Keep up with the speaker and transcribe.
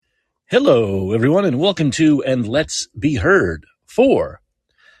Hello, everyone, and welcome to And Let's Be Heard for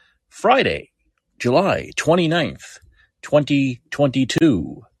Friday, July 29th,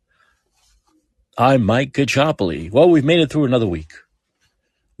 2022. I'm Mike Gachopoli. Well, we've made it through another week.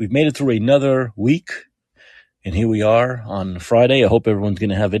 And here we are on Friday. I hope everyone's going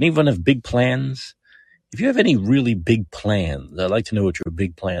to have anyone have big plans. If you have any really big plans, I'd like to know what your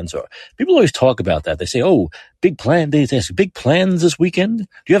big plans are. People always talk about that. They say, big plan. They ask, big plans this weekend? Do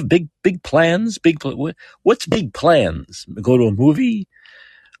you have big plans? What's big plans? Go to a movie?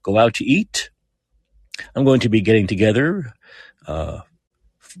 Go out to eat? I'm going to be getting together on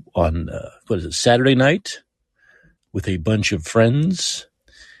Saturday night with a bunch of friends,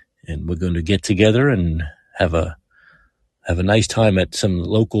 and we're going to get together and have a nice time at some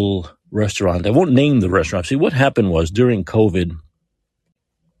local restaurant. I won't name the restaurant. See, what happened was during COVID,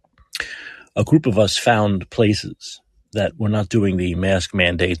 a group of us found places that were not doing the mask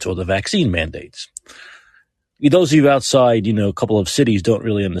mandates or the vaccine mandates. Those of you outside, a couple of cities don't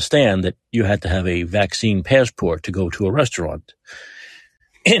really understand that you had to have a vaccine passport to go to a restaurant.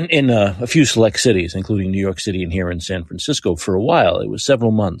 In a few select cities, including New York City and here in San Francisco, for a while, it was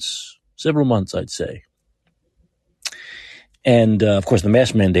several months, I'd say. And, of course, the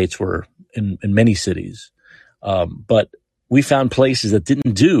mask mandates were in many cities. But we found places that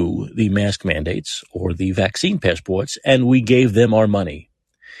didn't do the mask mandates or the vaccine passports, and we gave them our money.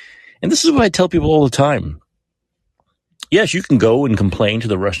 And this is what I tell people all the time. Yes, you can go and complain to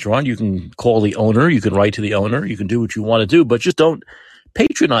the restaurant. You can call the owner. You can write to the owner. You can do what you want to do, but just don't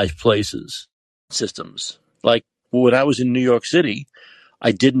patronize systems. Like when I was in New York City,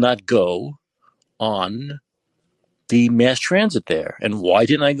 I did not go on the mass transit there. And why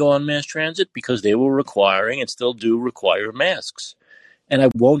didn't I go on mass transit? Because they were requiring and still do require masks. And I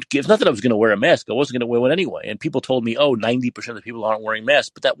won't give, not that I was going to wear a mask, I wasn't going to wear one anyway. And people told me, 90% of the people aren't wearing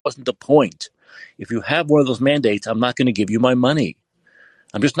masks, but that wasn't the point. If you have one of those mandates, I'm not going to give you my money.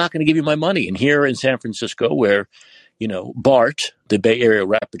 I'm just not going to give you my money. And here in San Francisco, where, BART, the Bay Area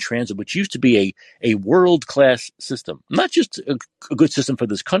Rapid Transit, which used to be a world-class system, not just a good system for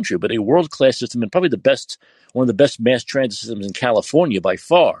this country, but a world-class system and probably one of the best mass transit systems in California by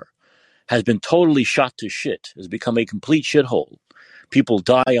far, has been totally shot to shit, has become a complete shithole. People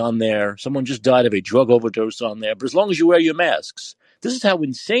die on there. Someone just died of a drug overdose on there. But as long as you wear your masks, this is how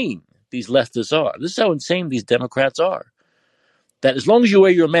insane these leftists are. This is how insane these Democrats are. That as long as you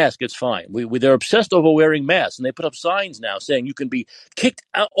wear your mask, it's fine. They're obsessed over wearing masks, and they put up signs now saying you can be kicked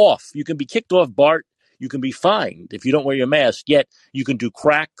off. You can be kicked off BART. You can be fined if you don't wear your mask. Yet you can do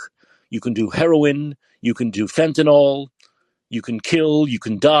crack, you can do heroin, you can do fentanyl, you can kill, you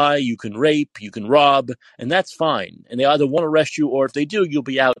can die, you can rape, you can rob, and that's fine. And they either won't arrest you, or if they do, you'll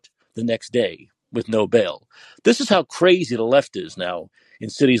be out the next day with no bail. This is how crazy the left is now in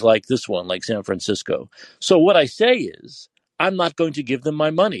cities like this one, like San Francisco. So what I say is, I'm not going to give them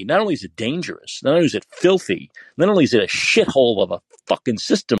my money. Not only is it dangerous, not only is it filthy, not only is it a shithole of a fucking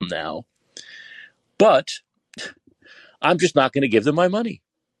system now, but I'm just not going to give them my money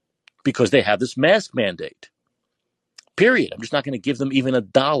because they have this mask mandate. Period. I'm just not going to give them even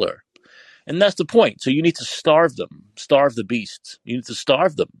 $1. And that's the point. So you need to starve them, starve the beasts. You need to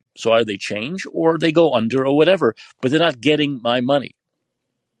starve them. So either they change or they go under or whatever, but they're not getting my money.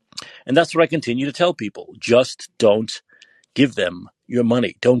 And that's what I continue to tell people. Just don't give them your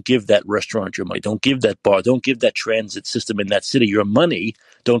money. Don't give that restaurant your money. Don't give that bar. Don't give that transit system in that city your money.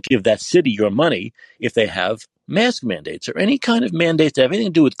 Don't give that city your money if they have mask mandates or any kind of mandates that have anything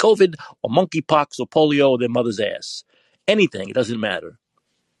to do with COVID or monkeypox or polio or their mother's ass. Anything. It doesn't matter.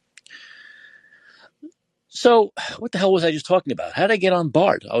 So what the hell was I just talking about? How did I get on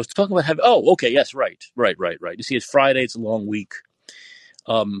BART? I was talking about right. You see, it's Friday. It's a long week.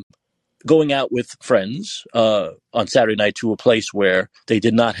 Going out with friends on Saturday night to a place where they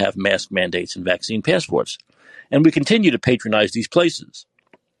did not have mask mandates and vaccine passports. And we continue to patronize these places.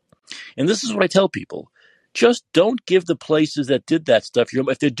 And this is what I tell people. Just don't give the places that did that stuff.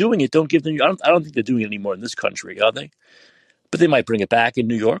 If they're doing it, don't give them. I don't think they're doing it anymore in this country, are they? But they might bring it back in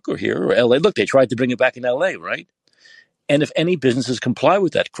New York or here or LA. Look, they tried to bring it back in LA, right? And if any businesses comply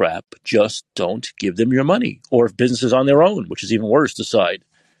with that crap, just don't give them your money. Or if businesses on their own, which is even worse, decide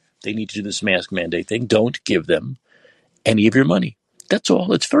they need to do this mask mandate thing, don't give them any of your money. That's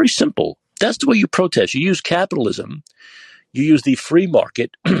all. It's very simple. That's the way you protest. You use capitalism. You use the free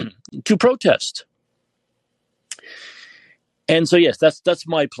market to protest. And so, yes, that's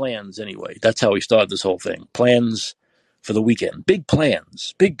my plans anyway. That's how we started this whole thing. Plans for the weekend. Big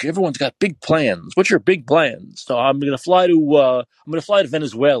plans. Everyone's got big plans. What's your big plans? So I'm going to fly to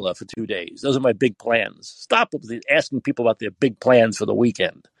Venezuela for 2 days. Those are my big plans. Stop asking people about their big plans for the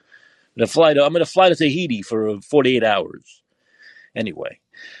weekend. I'm going to fly to Tahiti for 48 hours. Anyway,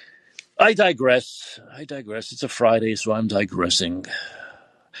 I digress. It's a Friday, so I'm digressing.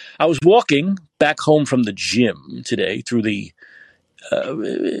 I was walking back home from the gym today through the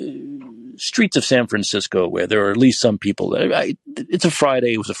streets of San Francisco, where there are at least some people. It's a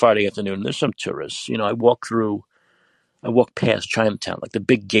Friday. It was a Friday afternoon. There's some tourists. I walk past Chinatown, like the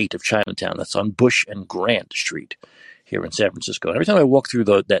big gate of Chinatown that's on Bush and Grant Street here in San Francisco. And every time I walk through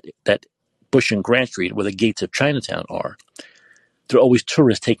that Bush and Grant Street, where the gates of Chinatown are, there are always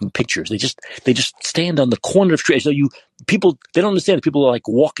tourists taking pictures. They just stand on the corner of the street. So people, they don't understand that people are like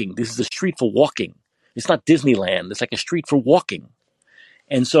walking. This is a street for walking. It's not Disneyland. It's like a street for walking.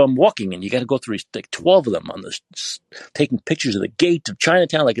 And so I'm walking, and you got to go through like 12 of them on this, taking pictures of the gate of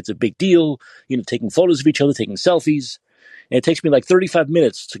Chinatown like it's a big deal. Taking photos of each other, taking selfies. And it takes me like 35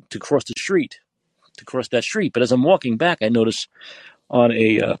 minutes to cross the street, to cross that street. But as I'm walking back, I notice on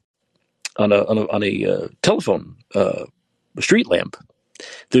a telephone street lamp,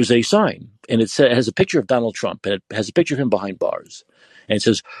 there's a sign, and it has a picture of Donald Trump, and it has a picture of him behind bars, and it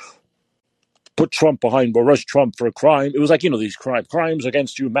says, "Put Trump behind, arrest Trump for a crime." It was like these crimes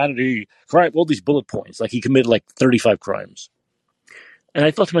against humanity, all these bullet points, like he committed like 35 crimes. And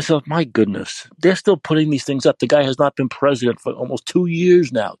I thought to myself, my goodness, they're still putting these things up. The guy has not been president for almost 2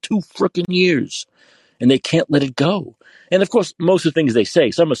 years now, 2 freaking years, and they can't let it go. And of course, most of the things they say,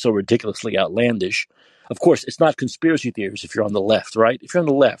 some are so ridiculously outlandish. Of course, it's not conspiracy theories if you're on the left, right? If you're on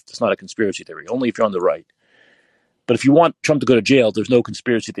the left, it's not a conspiracy theory, only if you're on the right. But if you want Trump to go to jail, there's no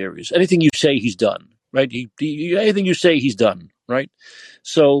conspiracy theories. Anything you say, he's done, right? Anything you say, he's done, right?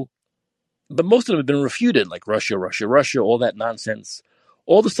 So, but most of them have been refuted, like Russia, all that nonsense.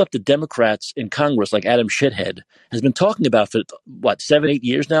 All the stuff that Democrats in Congress, like Adam Shithead, has been talking about for, 7, 8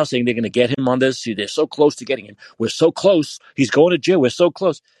 years now, saying they're going to get him on this. They're so close to getting him. We're so close. He's going to jail. We're so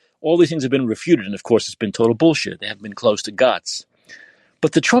close. All these things have been refuted, and of course, it's been total bullshit. They haven't been close to guts.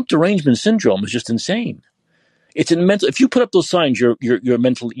 But the Trump derangement syndrome is just insane. It's in mental. If you put up those signs, you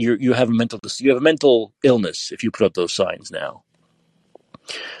have a mental illness. If you put up those signs now,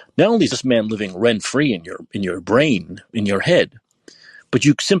 not only is this man living rent free in your brain, in your head, but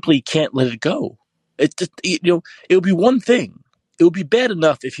you simply can't let it go. It would be one thing. It would be bad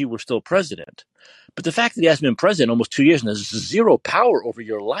enough if he were still president, but the fact that he hasn't been president almost 2 years and has zero power over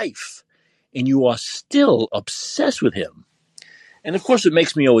your life, and you are still obsessed with him, and of course, it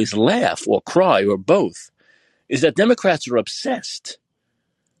makes me always laugh or cry or both, is that Democrats are obsessed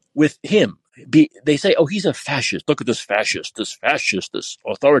with him. They say, "Oh, he's a fascist. Look at this fascist, this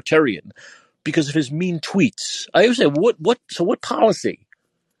authoritarian," because of his mean tweets. I always say, what policy?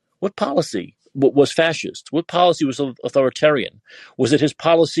 What policy was fascist? What policy was authoritarian? Was it his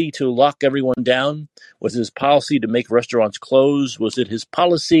policy to lock everyone down? Was it his policy to make restaurants close? Was it his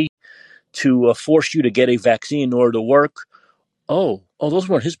policy to force you to get a vaccine in order to work? Oh, those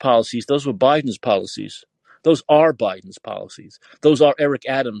weren't his policies. Those were Biden's policies. Those are Biden's policies. Those are Eric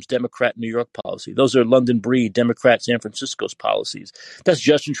Adams, Democrat, New York policy. Those are London Breed, Democrat, San Francisco's policies. That's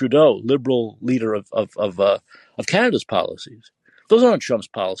Justin Trudeau, liberal leader of Canada's policies. Those aren't Trump's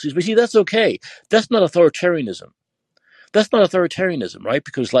policies. But see, that's okay. That's not authoritarianism. That's not authoritarianism, right?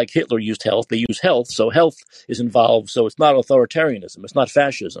 Because like Hitler used health, they use health, so health is involved, so it's not authoritarianism, it's not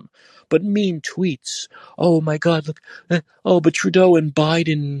fascism. But mean tweets, oh my God, look, but Trudeau and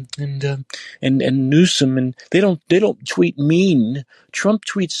Biden and Newsom, and they don't tweet mean. Trump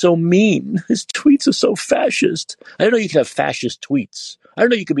tweets so mean. His tweets are so fascist. I didn't know you could have fascist tweets. I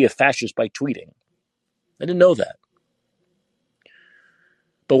didn't know you could be a fascist by tweeting. I didn't know that.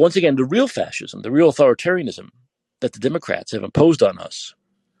 But once again, the real fascism, the real authoritarianism that the Democrats have imposed on us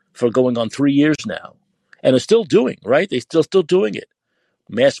for going on 3 years now, and are still doing, right? They're still doing it.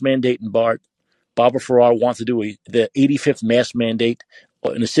 Mask mandate in BART. Barbara Ferrer wants to do the 85th mask mandate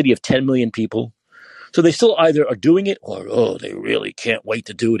in a city of 10 million people. So they still either are doing it or, they really can't wait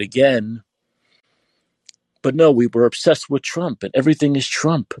to do it again. But no, we were obsessed with Trump, and everything is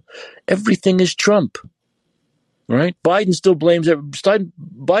Trump. Everything is Trump, right? Biden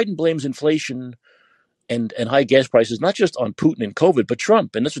blames inflation and high gas prices, not just on Putin and COVID, but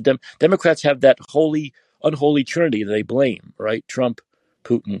Trump. And that's what Democrats have, that unholy trinity that they blame, right? Trump,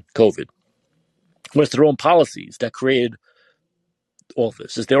 Putin, COVID. Well, it's their own policies that created all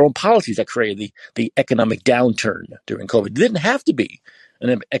this. It's their own policies that created the economic downturn during COVID. It didn't have to be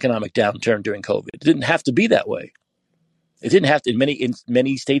an economic downturn during COVID. It didn't have to be that way. It didn't have to. In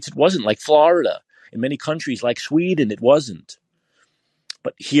many states, it wasn't, like Florida. In many countries, like Sweden, it wasn't.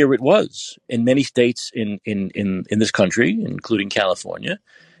 But here it was. In many states in this country, including California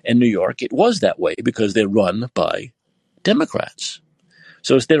and New York, it was that way because they're run by Democrats.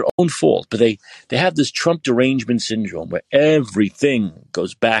 So it's their own fault. But they have this Trump derangement syndrome where everything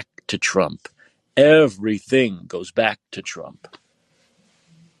goes back to Trump. Everything goes back to Trump.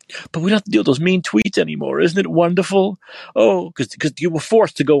 But we don't have to deal with those mean tweets anymore. Isn't it wonderful? Oh, because you were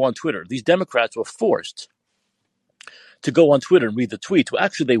forced to go on Twitter. These Democrats were forced to go on Twitter and read the tweets. Well,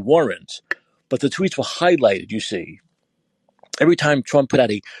 actually, they weren't. But the tweets were highlighted, you see. Every time Trump put out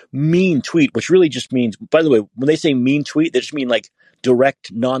a mean tweet, which really just means, by the way, when they say mean tweet, they just mean like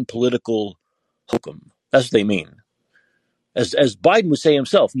direct, non-political hokum. That's what they mean. As Biden would say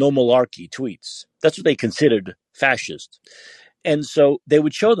himself, no malarkey tweets. That's what they considered fascist. And so they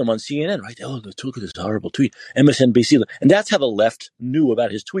would show them on CNN, right? Oh, look at this horrible tweet. MSNBC. And that's how the left knew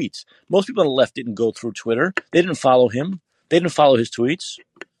about his tweets. Most people on the left didn't go through Twitter. They didn't follow him. They didn't follow his tweets.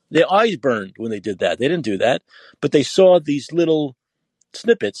 Their eyes burned when they did that. They didn't do that. But they saw these little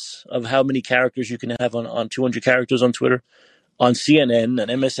snippets of how many characters you can have on 200 characters on Twitter, on CNN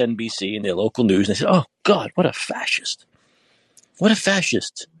and MSNBC and their local news. And they said, oh, God, what a fascist. What a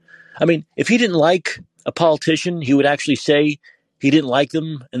fascist. I mean, if he didn't like a politician, he would actually say he didn't like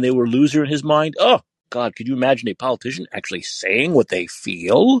them and they were a loser in his mind. Oh, God, could you imagine a politician actually saying what they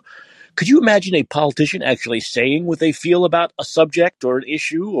feel? Could you imagine a politician actually saying what they feel about a subject or an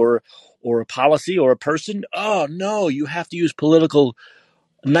issue or a policy or a person? Oh, no, you have to use political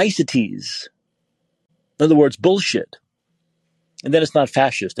niceties. In other words, bullshit. And then it's not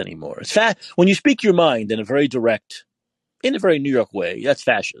fascist anymore. It's when you speak your mind in a very direct, in a very New York way, that's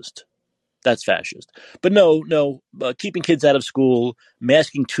fascist. That's fascist. But no, keeping kids out of school,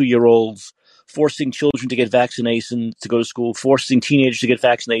 masking 2-year-olds, forcing children to get vaccinations to go to school, forcing teenagers to get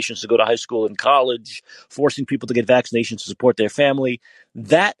vaccinations to go to high school and college, forcing people to get vaccinations to support their family,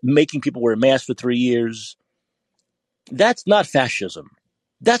 that making people wear masks for 3 years, that's not fascism.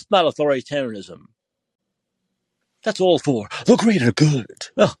 That's not authoritarianism. That's all for the greater good.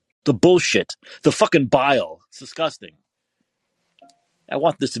 Oh, the bullshit. The fucking bile. It's disgusting. I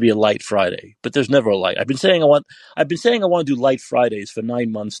want this to be a light Friday, but there's never a light. I've been saying I want to do light Fridays for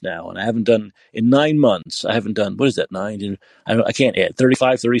 9 months now, and I haven't done in 9 months. I haven't done, what is that, 9? I can't add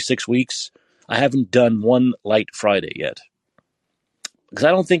 35, 36 weeks. I haven't done one light Friday yet because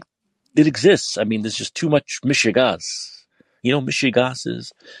I don't think it exists. I mean, there's just too much mishigas. You know, mishigas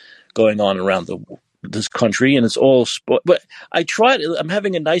is going on around this country, and it's all sport. But I tried. I'm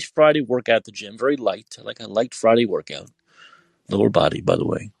having a nice Friday workout at the gym, very light, like a light Friday workout. Lower body, by the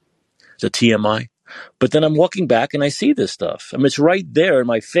way. It's a TMI. But then I'm walking back and I see this stuff. I mean, it's right there in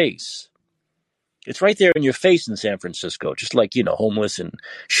my face. It's right there in your face in San Francisco, just like, homeless and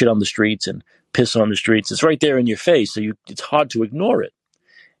shit on the streets and piss on the streets. It's right there in your face, so it's hard to ignore it.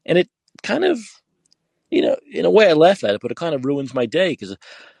 And it kind of, in a way I laugh at it, but it kind of ruins my day because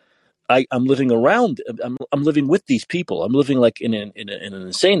I'm living around, I'm living with these people. I'm living like in an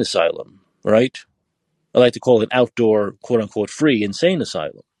insane asylum, right? I like to call it an outdoor, quote-unquote, free insane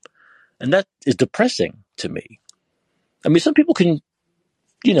asylum. And that is depressing to me. I mean, some people can,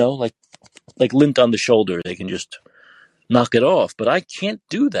 like lint on the shoulder, they can just knock it off. But I can't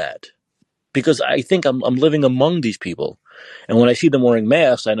do that because I think I'm living among these people. And when I see them wearing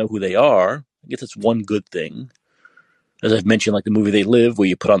masks, I know who they are. I guess that's one good thing. As I've mentioned, like the movie They Live, where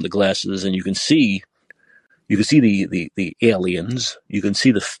you put on the glasses and you can see the aliens. You can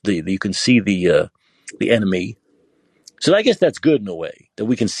see the enemy. So I guess that's good in a way, that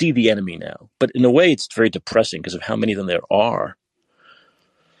we can see the enemy now. But in a way, it's very depressing because of how many of them there are.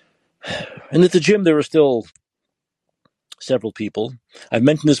 And at the gym, there are still several people. I've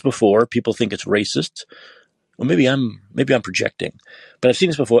mentioned this before. People think it's racist. Well, maybe I'm projecting. But I've seen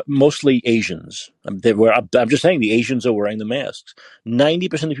this before. Mostly Asians. I'm just saying the Asians are wearing the masks.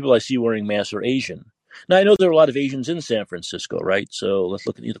 90% of the people I see wearing masks are Asian. Now, I know there are a lot of Asians in San Francisco, right? So let's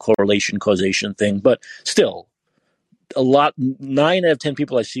look at the correlation, causation thing. But still, 9 out of 10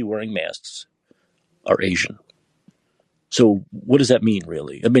 people I see wearing masks are Asian. So what does that mean,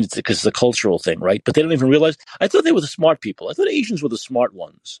 really? I mean, it's because it's a cultural thing, right? But they don't even realize. I thought they were the smart people. I thought Asians were the smart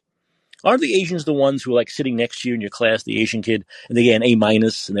ones. Aren't the Asians the ones who are like sitting next to you in your class, the Asian kid, and they get an A-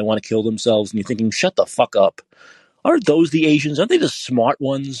 and they want to kill themselves, and you're thinking, shut the fuck up. Aren't those the Asians? Aren't they the smart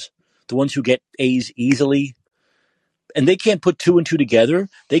ones? The ones who get A's easily? And they can't put 2 and 2 together.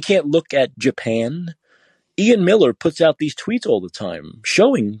 They can't look at Japan. Ian Miller puts out these tweets all the time,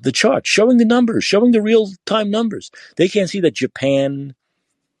 showing the charts, showing the numbers, showing the real-time numbers. They can't see that Japan,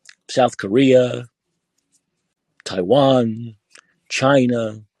 South Korea, Taiwan,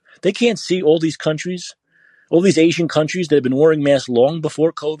 China, they can't see all these countries, all these Asian countries that have been wearing masks long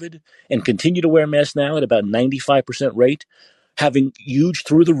before COVID and continue to wear masks now at about 95% rate. having huge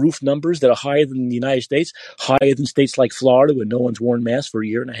through-the-roof numbers that are higher than the United States, higher than states like Florida where no one's worn masks for a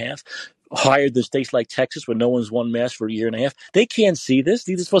year and a half, higher than states like Texas where no one's worn masks for a year and a half. They can't see this.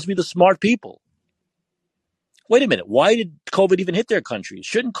 These are supposed to be the smart people. Wait a minute. Why did COVID even hit their countries?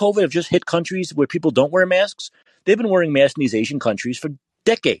 Shouldn't COVID have just hit countries where people don't wear masks? They've been wearing masks in these Asian countries for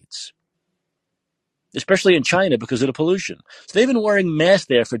decades, especially in China because of the pollution. So they've been wearing masks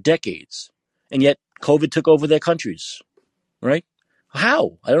there for decades, and yet COVID took over their countries, right?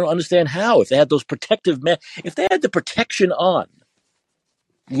 How? I don't understand how. If they had those protective masks, if they had the protection on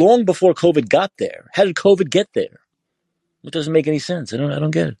long before COVID got there, how did COVID get there? It doesn't make any sense. I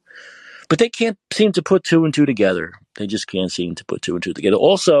don't get it. But they can't seem to put two and two together. They just can't seem to put two and two together.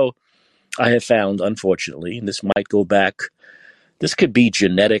 Also, I have found, unfortunately, and this might go back, this could be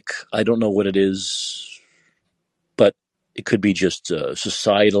genetic. I don't know what it is, but it could be just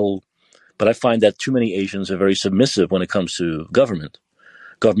societal. But I find that too many Asians are very submissive when it comes to government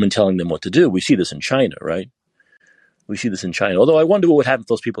telling them what to do. We see this in China, right? We see this in China. Although I wonder what would happen if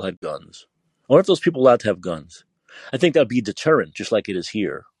those people had guns. Or if those people allowed to have guns. I think that would be a deterrent, just like it is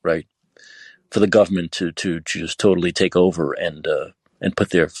here, right? For the government to just totally take over and put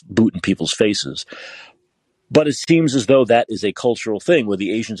their boot in people's faces. But it seems as though that is a cultural thing where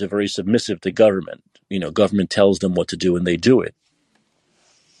the Asians are very submissive to government. You know, government tells them what to do and they do it.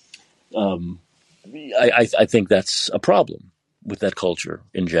 I think that's a problem with that culture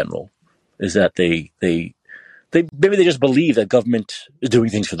in general, is that they maybe they just believe that government is doing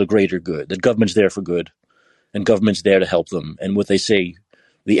things for the greater good, that government's there for good, and government's there to help them, and what they say,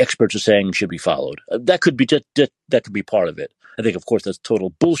 the experts are saying, should be followed. That could be that could be part of it. I think, of course, that's total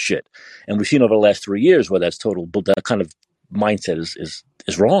bullshit, and we've seen over the last 3 years where that's total. That kind of mindset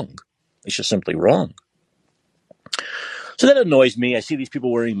is wrong. It's just simply wrong. So that annoys me. I see these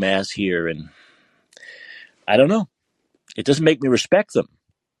people wearing masks here, and I don't know. It doesn't make me respect them.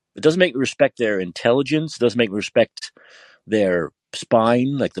 It doesn't make me respect their intelligence. It doesn't make me respect their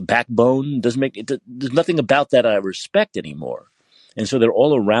spine, like the backbone. It doesn't make it. There's nothing about that I respect anymore. And so they're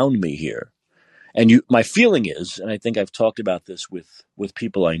all around me here. And my feeling is, and I think I've talked about this with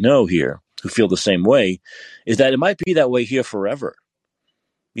people I know here who feel the same way, is that it might be that way here forever.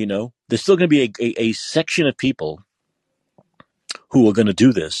 You know, there's still going to be a section of people who are going to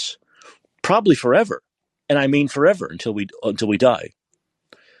do this probably forever. And I mean forever until we die.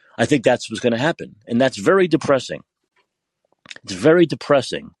 I think that's what's going to happen. And that's very depressing. It's very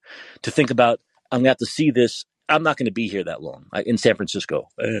depressing to think about. I'm going to have to see this. I'm not going to be here that long in San Francisco.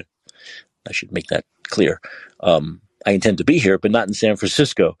 I should make that clear. I intend to be here, but not in San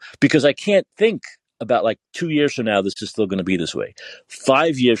Francisco, because I can't think about like 2 years from now, this is still going to be this way.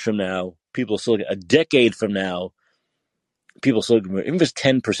 5 years from now, people still, a decade from now, people still, even if it's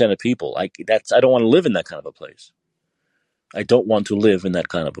 10% of people, I don't want to live in that kind of a place. I don't want to live in that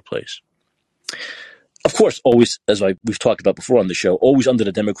kind of a place. Of course, always, as we've talked about before on the show, always under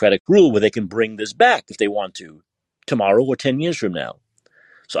the Democratic rule where they can bring this back if they want to, tomorrow or 10 years from now.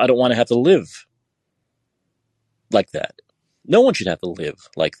 So I don't want to have to live like that. No one should have to live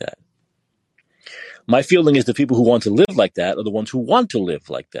like that. My feeling is the people who want to live like that are the ones who want to live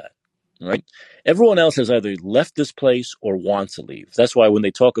like that, right? Everyone else has either left this place or wants to leave. That's why when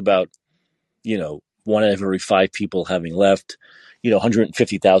they talk about, one out of every 5 people having left,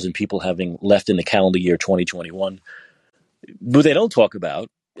 150,000 people having left in the calendar year 2021. What they don't talk about,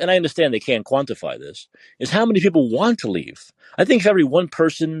 and I understand they can't quantify this, is how many people want to leave. I think if every one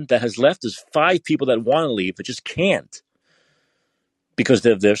person that has left is 5 people that want to leave, but just can't because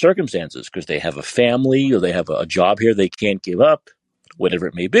of their circumstances, because they have a family or they have a job here they can't give up, whatever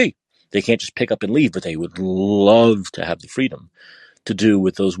it may be. They can't just pick up and leave, but they would love to have the freedom to do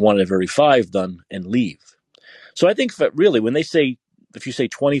with those 1 out of every 5 done and leave. So I think that really when they say, if you say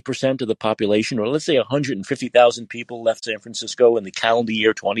 20% of the population, or let's say 150,000 people left San Francisco in the calendar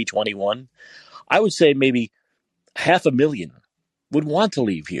year 2021, I would say maybe 500,000 would want to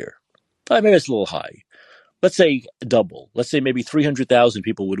leave here. Maybe it's a little high. Let's say double. Let's say maybe 300,000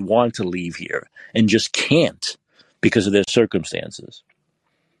 people would want to leave here and just can't because of their circumstances.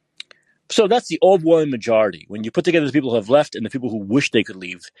 So that's the overwhelming majority. When you put together the people who have left and the people who wish they could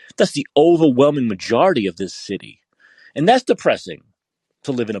leave, that's the overwhelming majority of this city. And that's depressing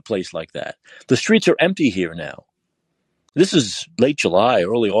to live in a place like that. The streets are empty here now. This is late July,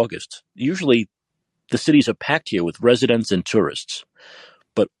 early August. Usually the cities are packed here with residents and tourists.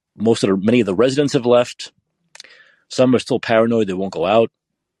 But many of the residents have left. Some are still paranoid they won't go out.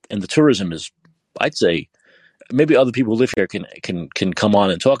 And the tourism is, I'd say, maybe other people who live here can come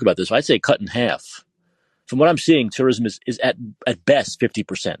on and talk about this. I'd say cut in half. From what I'm seeing, tourism is at best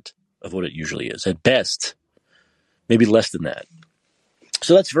 50% of what it usually is. At best, maybe less than that.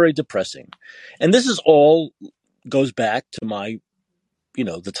 So that's very depressing. And this is all goes back to my,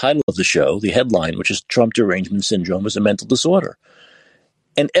 the title of the show, the headline, which is Trump Derangement Syndrome is a mental disorder.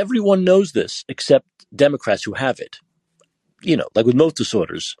 And everyone knows this except Democrats who have it. Like with most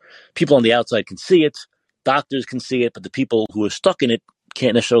disorders, people on the outside can see it, doctors can see it, but the people who are stuck in it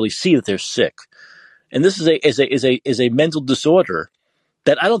can't necessarily see that they're sick. And this is a mental disorder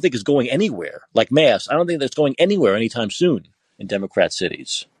that I don't think is going anywhere. Like masks, I don't think that's going anywhere anytime soon in Democrat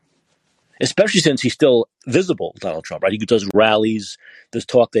cities, especially since he's still visible, Donald Trump, right? He does rallies. There's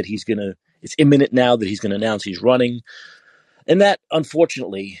talk that it's imminent now that he's going to announce he's running. And that,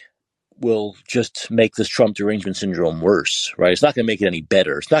 unfortunately, will just make this Trump derangement syndrome worse, right? It's not going to make it any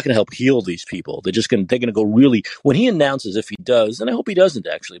better. It's not going to help heal these people. They're going to go really, when he announces, if he does, and I hope he doesn't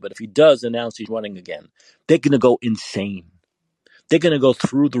actually, but if he does announce he's running again, they're going to go insane. They're going to go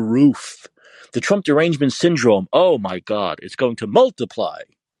through the roof. The Trump derangement syndrome, oh my God, it's going to multiply.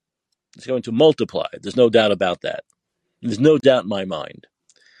 It's going to multiply. There's no doubt about that. There's no doubt in my mind.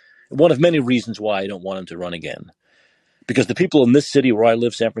 One of many reasons why I don't want him to run again. Because the people in this city where I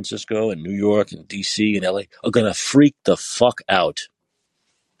live, San Francisco and New York and D.C. and L.A., are going to freak the fuck out.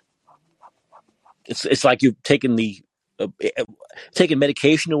 It's like you've taken taken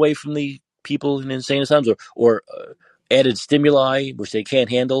medication away from the people in insane asylums or added stimuli which they can't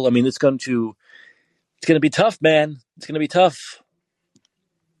handle. I mean, it's going to be tough, man. It's going to be tough.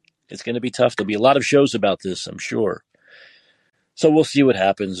 It's going to be tough. There'll be a lot of shows about this, I'm sure. So we'll see what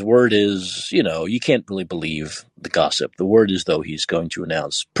happens. The word is, you can't really believe the gossip. The word is, though, he's going to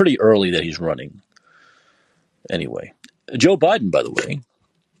announce pretty early that he's running. Anyway, Joe Biden, by the way,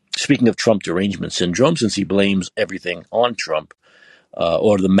 speaking of Trump derangement syndrome, since he blames everything on Trump,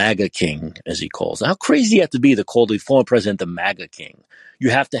 or the MAGA king, as he calls it. How crazy do you have to be to call the former president the MAGA king? You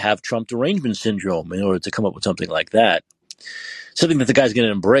have to have Trump derangement syndrome in order to come up with something like that. Something that the guy's going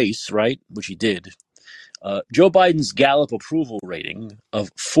to embrace, right? Which he did. Joe Biden's Gallup approval rating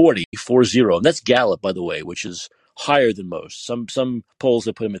of 40, and that's Gallup, by the way, which is higher than most. Some polls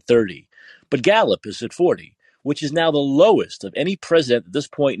have put him at 30, but Gallup is at 40, which is now the lowest of any president at this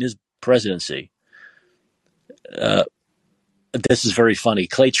point in his presidency. This is very funny.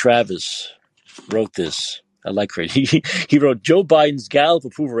 Clay Travis wrote this. I like Clay. He wrote, Joe Biden's Gallup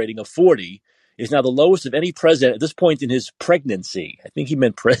approval rating of 40 is now the lowest of any president at this point in his pregnancy. I think he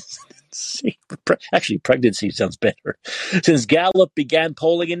meant presidency. Actually, pregnancy sounds better. Since Gallup began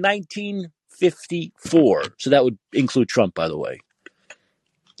polling in 1954. So that would include Trump, by the way.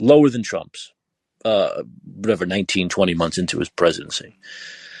 Lower than Trump's. 19, 20 months into his presidency.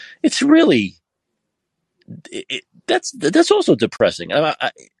 It's really... That's also depressing.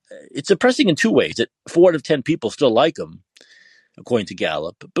 It's depressing in two ways. That 4 out of 10 people still like him, according to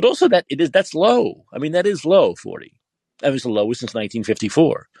Gallup, but also that's low. I mean, that is low, 40. That was the lowest since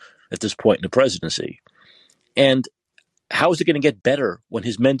 1954 at this point in the presidency. And how is it going to get better when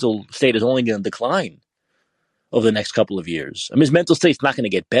his mental state is only going to decline over the next couple of years? I mean, his mental state's not going to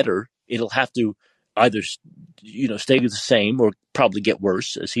get better. It'll have to either, stay the same or probably get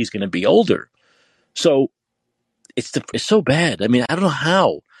worse as he's going to be older. So it's so bad. I mean, I don't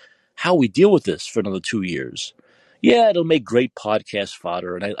know how we deal with this for another 2 years. Yeah, it'll make great podcast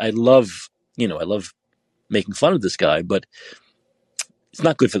fodder, and I love making fun of this guy, but it's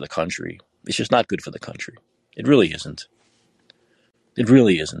not good for the country. It's just not good for the country. It really isn't. It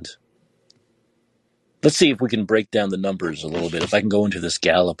really isn't. Let's see if we can break down the numbers a little bit. If I can go into this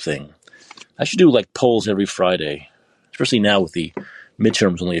Gallup thing. I should do like polls every Friday, especially now with the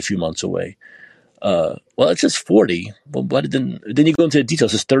midterms only a few months away. Well, it says 40. Well, then you go into the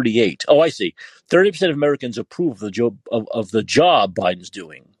details. It says 38. Oh, I see. 30% of Americans approve of the job Biden's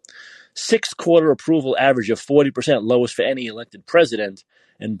doing. 6-quarter approval average of 40%, lowest for any elected president.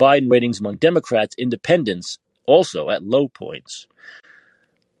 And Biden ratings among Democrats, independents, also at low points.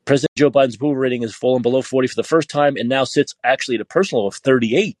 President Joe Biden's approval rating has fallen below 40 for the first time and now sits actually at a personal of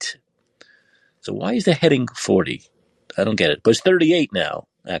 38. So why is the heading 40? I don't get it. But it's 38 now,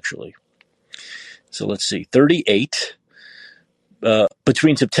 actually. So let's see, 38.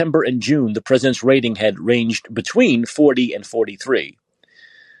 Between September and June, the president's rating had ranged between 40 and 43.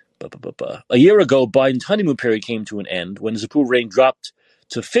 A year ago, Biden's honeymoon period came to an end when his approval rating dropped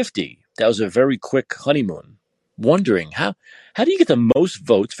to 50. That was a very quick honeymoon. Wondering, how do you get the most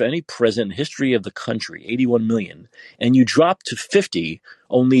votes for any president in the history of the country, 81 million, and you drop to 50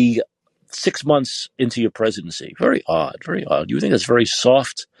 only 6 months into your presidency? Very odd, very odd. You would think that's very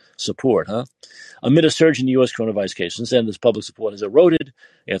soft support, huh? Amid a surge in the U.S. coronavirus cases, since then, this public support has eroded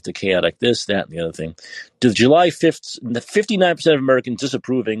after chaotic this, that, and the other thing. To July 5th, 59% of Americans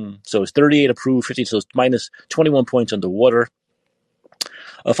disapproving, so it's 38 approved, 50, so it's minus 21 points underwater.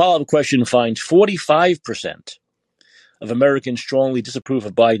 A follow-up question finds 45% of Americans strongly disapprove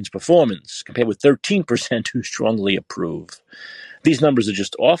of Biden's performance, compared with 13% who strongly approve. These numbers are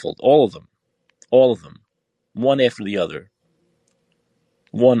just awful, all of them, one after the other.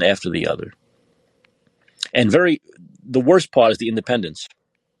 And the worst part is the independents.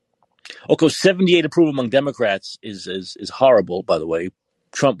 Okay, 78 approval among Democrats is horrible, by the way.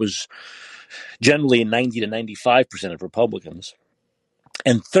 Trump was generally 90 to 95% of Republicans.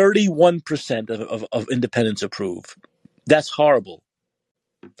 And 31% of independents approve. That's horrible.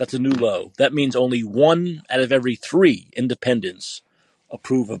 That's a new low. That means only 1 out of every 3 independents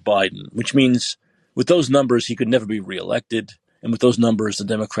approve of Biden, which means with those numbers, he could never be reelected. And with those numbers, the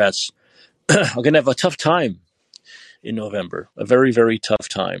Democrats are going to have a tough time in November, a very, very tough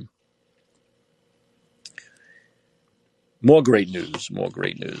time. More great news.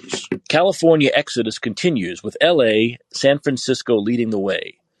 California exodus continues with L.A., San Francisco leading the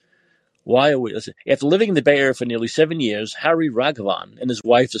way. Why are we? Listen, after living in the Bay Area for nearly 7 years, Harry Raghavan and his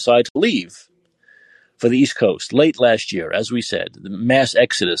wife decided to leave for the East Coast late last year, as we said, the mass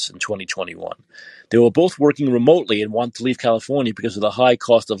exodus in 2021. They were both working remotely and wanted to leave California because of the high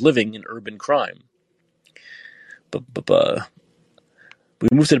cost of living and urban crime. We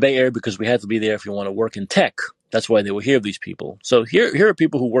moved to the Bay Area because we had to be there if you want to work in tech. That's why they were here, these people. So here are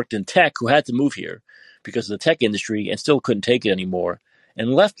people who worked in tech who had to move here because of the tech industry and still couldn't take it anymore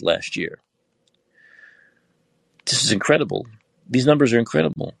and left last year. This is incredible. These numbers are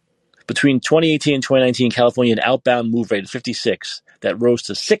incredible. Between 2018 and 2019, California had an outbound move rate of 56 that rose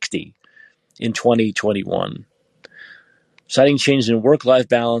to 60 in 2021. Citing changes in work-life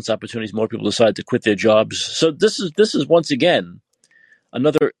balance, opportunities, more people decided to quit their jobs. So this is once again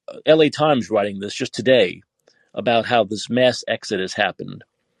another LA Times writing this just today about how this mass exodus happened.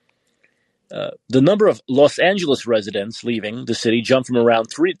 The number of Los Angeles residents leaving the city jumped from around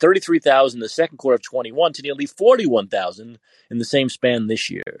 33,000 in the second quarter of 21 to nearly 41,000 in the same span this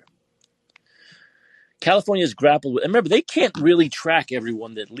year. California has grappled with, and remember, they can't really track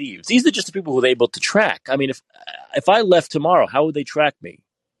everyone that leaves. These are just the people who they're able to track. I mean, if I left tomorrow, how would they track me?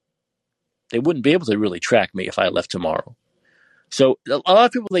 They wouldn't be able to really track me if I left tomorrow. So a lot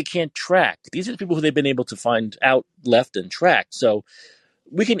of people they can't track. These are the people who they've been able to find out, left, and tracked. So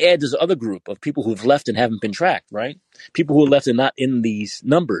we can add this other group of people who've left and haven't been tracked, right? People who are left and not in these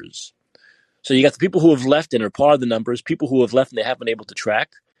numbers. So you got the people who have left and are part of the numbers, people who have left and they haven't been able to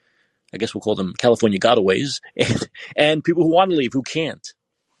track. I guess we'll call them California gotaways, and people who want to leave who can't.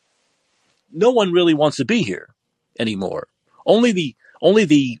 No one really wants to be here anymore. Only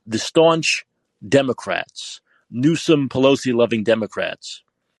the staunch Democrats, Newsom, Pelosi-loving Democrats,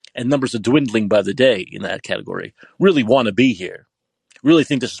 and numbers are dwindling by the day in that category, really want to be here. Really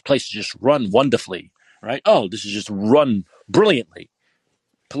think this place is just run wonderfully, right? Oh, this is just run brilliantly.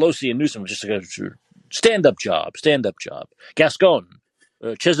 Pelosi and Newsom just a stand-up job. Gascon,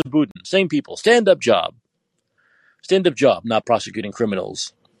 Chesabudin, same people, stand-up job, not prosecuting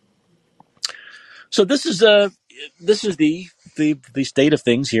criminals. So this is the state of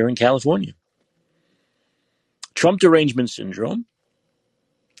things here in California. Trump derangement syndrome,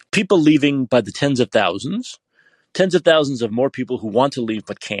 people leaving by the tens of thousands of more people who want to leave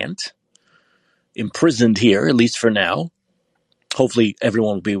but can't, imprisoned here, at least for now. Hopefully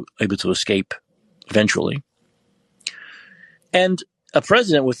everyone will be able to escape eventually. And a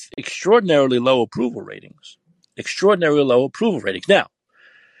president with extraordinarily low approval ratings. Now,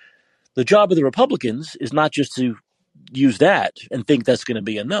 the job of the Republicans is not just to use that and think that's going to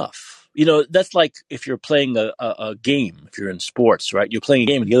be enough. You know, that's like if you're playing a game, if you're in sports, right? You're playing a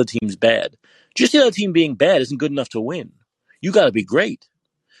game and the other team's bad. Just the other team being bad isn't good enough to win. You got to be great.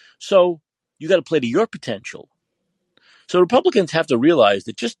 So you got to play to your potential. So Republicans have to realize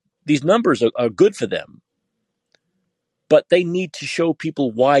that just these numbers are good for them. But they need to show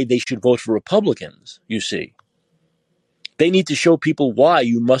people why they should vote for Republicans, you see. They need to show people why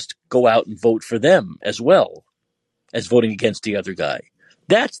you must go out and vote for them as well as voting against the other guy.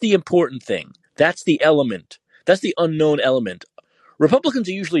 That's the important thing. That's the element. That's the unknown element. Republicans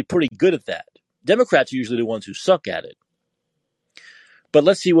are usually pretty good at that. Democrats are usually the ones who suck at it. But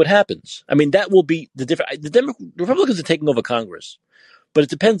let's see what happens. I mean, that will be the difference. The Republicans are taking over Congress. But it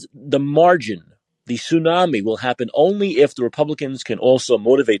depends. The margin, the tsunami will happen only if the Republicans can also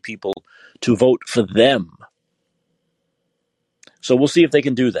motivate people to vote for them. So we'll see if they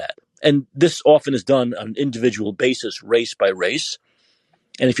can do that. And this often is done on an individual basis, race by race.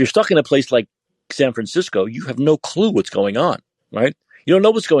 And if you're stuck in a place like San Francisco, you have no clue what's going on, right? You don't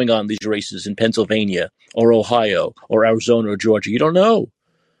know what's going on in these races in Pennsylvania or Ohio or Arizona or Georgia. You don't know.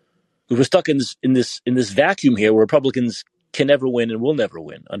 We're stuck in this vacuum here where Republicans can never win and will never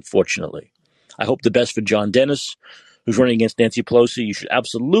win, unfortunately. I hope the best for John Dennis, who's running against Nancy Pelosi. You should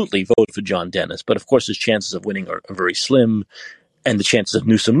absolutely vote for John Dennis. But of course, his chances of winning are very slim, and the chances of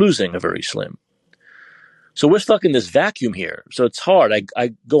Newsom losing are very slim. So we're stuck in this vacuum here. So it's hard.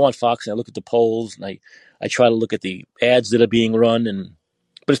 I go on Fox and I look at the polls and I try to look at the ads that are being run,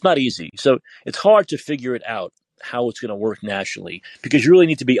 but it's not easy. So it's hard to figure it out how it's going to work nationally, because you really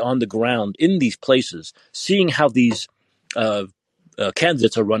need to be on the ground in these places, seeing how these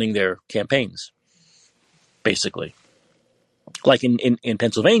candidates are running their campaigns, basically. Like in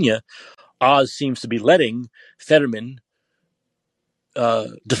Pennsylvania, Oz seems to be letting Fetterman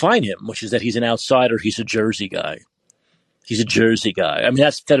define him, which is that he's an outsider, he's a Jersey guy. He's a Jersey guy. I mean,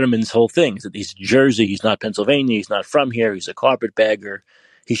 that's Fetterman's whole thing, is that he's Jersey, he's not Pennsylvania, he's not from here, he's a carpetbagger.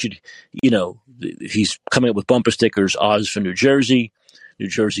 He should, he's coming up with bumper stickers, Oz for New Jersey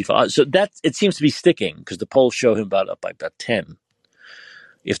for Oz. So that, it seems to be sticking, because the polls show him up by about 10,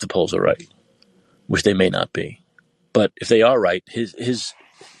 if the polls are right, which they may not be. But if they are right, his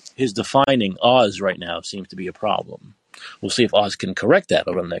defining Oz right now seems to be a problem. We'll see if Oz can correct that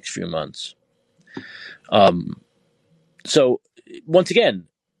over the next few months. So, once again,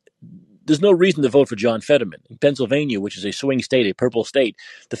 there's no reason to vote for John Fetterman. In Pennsylvania, which is a swing state, a purple state,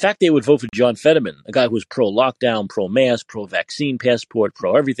 the fact they would vote for John Fetterman, a guy who was pro-lockdown, pro-mask, pro-vaccine passport,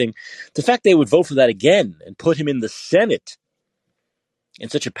 pro-everything, the fact they would vote for that again and put him in the Senate in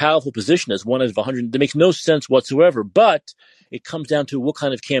such a powerful position as one of 100, that makes no sense whatsoever. But it comes down to what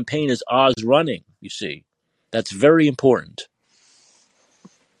kind of campaign is Oz running, you see. That's very important.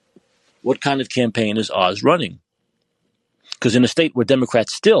 What kind of campaign is Oz running? Because in a state where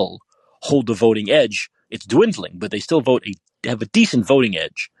Democrats still hold the voting edge, it's dwindling, but they still have a decent voting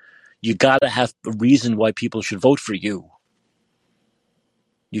edge. You got to have a reason why people should vote for you.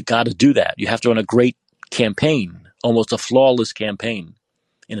 You got to do that. You have to run a great campaign, almost a flawless campaign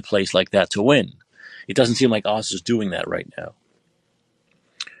in a place like that to win. It doesn't seem like Oz is doing that right now.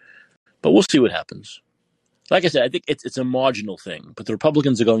 But we'll see what happens. Like I said, I think it's a marginal thing, but the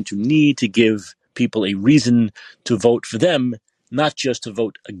Republicans are going to need to give people a reason to vote for them, not just to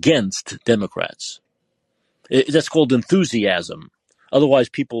vote against Democrats. That's called enthusiasm. Otherwise,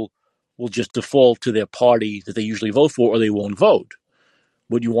 people will just default to their party that they usually vote for, or they won't vote.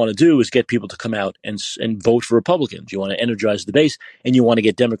 What you want to do is get people to come out and vote for Republicans. You want to energize the base, and you want to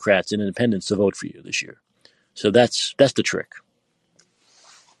get Democrats and independents to vote for you this year. So that's the trick.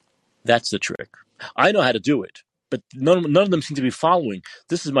 That's the trick. I know how to do it, but none of them seem to be following.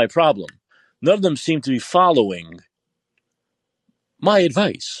 This is my problem. None of them seem to be following my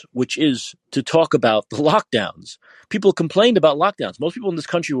advice, which is to talk about the lockdowns. People complained about lockdowns. Most people in this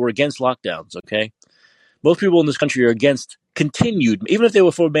country were against lockdowns, okay? Most people in this country are against continued, even if they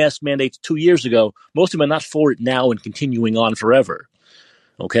were for mask mandates 2 years ago, most of them are not for it now and continuing on forever,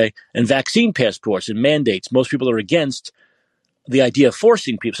 okay? And vaccine passports and mandates, most people are against the idea of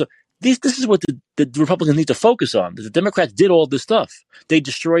forcing people. So this is what the Republicans need to focus on. The Democrats did all this stuff. They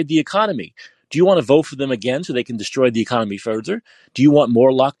destroyed the economy. Do you want to vote for them again so they can destroy the economy further? Do you want more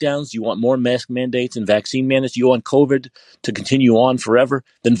lockdowns? Do you want more mask mandates and vaccine mandates? Do you want COVID to continue on forever?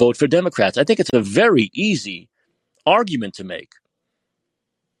 Then vote for Democrats. I think it's a very easy argument to make.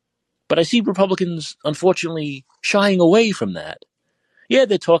 But I see Republicans, unfortunately, shying away from that. Yeah,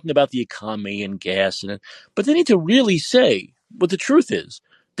 they're talking about the economy and gas, but they need to really say what the truth is.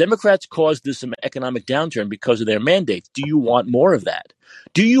 Democrats caused this economic downturn because of their mandates. Do you want more of that?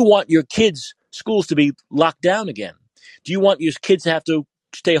 Do you want your kids' schools to be locked down again? Do you want your kids to have to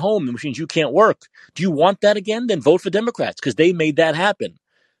stay home, which means you can't work? Do you want that again? Then vote for Democrats, because they made that happen.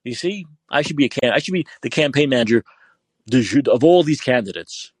 You see, I should be the campaign manager of all these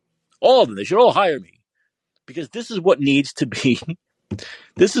candidates. All of them. They should all hire me, because this is what needs to be.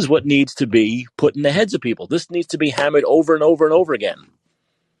 This is what needs to be put in the heads of people. This needs to be hammered over and over and over again.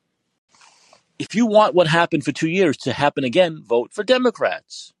 If you want what happened for 2 years to happen again, vote for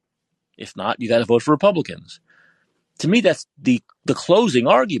Democrats. If not, you got to vote for Republicans. To me, that's the closing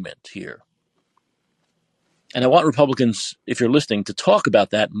argument here. And I want Republicans, if you're listening, to talk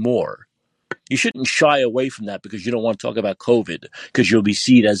about that more. You shouldn't shy away from that because you don't want to talk about COVID, because you'll be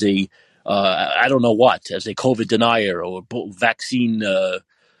seen as a as a COVID denier or a vaccine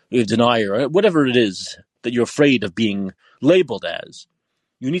denier, or whatever it is that you're afraid of being labeled as.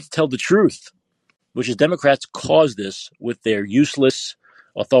 You need to tell the truth, which is Democrats caused this with their useless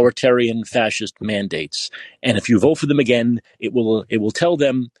authoritarian fascist mandates. And if you vote for them again, it will tell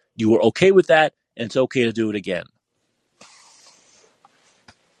them you were okay with that and it's okay to do it again.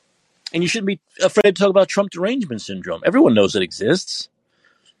 And you shouldn't be afraid to talk about Trump derangement syndrome. Everyone knows it exists.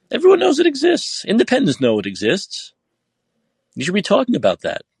 Everyone knows it exists. Independents know it exists. You should be talking about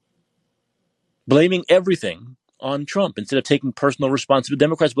that. Blaming everything on Trump instead of taking personal responsibility.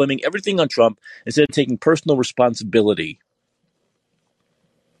 Democrats blaming everything on Trump instead of taking personal responsibility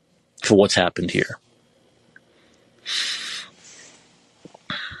for what's happened here.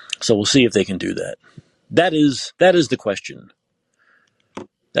 So we'll see if they can do that. That is the question.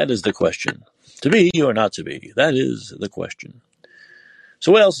 That is the question. To be or not to be? That is the question.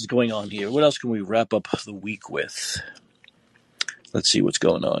 So what else is going on here? What else can we wrap up the week with? Let's see what's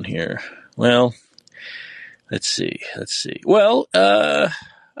going on here. Well, let's see. Well, I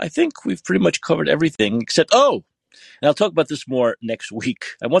think we've pretty much covered everything except, and I'll talk about this more next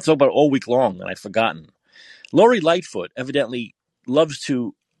week. I want to talk about it all week long, and I've forgotten. Lori Lightfoot evidently loves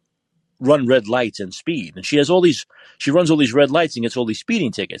to run red lights and speed, and she runs all these red lights and gets all these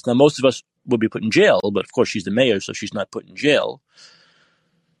speeding tickets. Now, most of us would be put in jail, but of course she's the mayor, so she's not put in jail.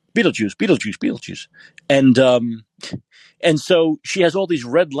 Beetlejuice. And so she has all these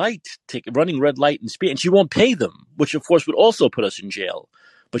running red light and speed, and she won't pay them, which of course would also put us in jail.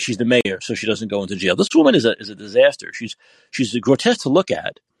 But she's the mayor, so she doesn't go into jail. This woman is a disaster. She's grotesque to look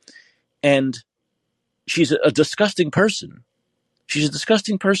at, and she's a disgusting person. She's a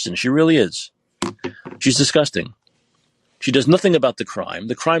disgusting person. She really is. She's disgusting. She does nothing about the crime.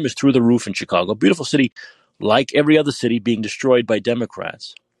 The crime is through the roof in Chicago. Beautiful city, like every other city, being destroyed by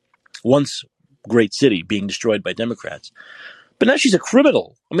Democrats. Once great city being destroyed by Democrats. But now she's a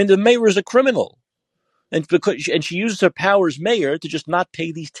criminal. I mean, the mayor is a criminal. And she uses her power as mayor to just not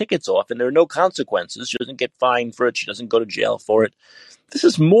pay these tickets off, and there are no consequences. She doesn't get fined for it. She doesn't go to jail for it. This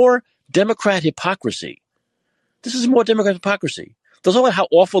is more Democrat hypocrisy. They'll talk about how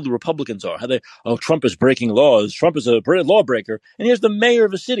awful the Republicans are, Trump is breaking laws. Trump is a lawbreaker. And here's the mayor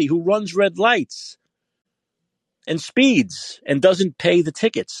of a city who runs red lights and speeds and doesn't pay the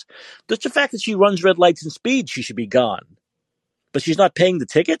tickets. Just the fact that she runs red lights and speeds, she should be gone. But she's not paying the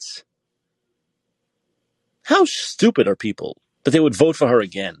tickets? How stupid are people that they would vote for her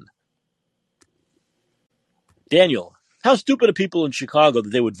again? Daniel, how stupid are people in Chicago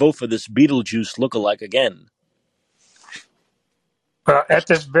that they would vote for this Beetlejuice lookalike again? Well, at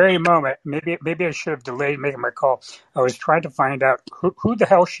this very moment, maybe I should have delayed making my call. I was trying to find out who the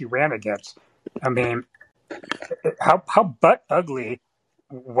hell she ran against. I mean, how butt ugly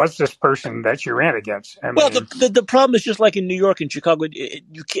was this person that you ran against? The problem is just like in New York and Chicago,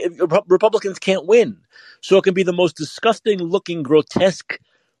 Republicans can't win. So it can be the most disgusting looking, grotesque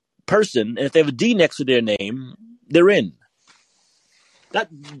person. And if they have a D next to their name, they're in.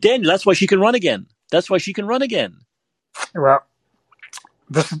 Daniel, that's why she can run again. Well,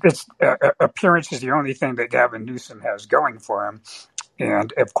 this appearance is the only thing that Gavin Newsom has going for him.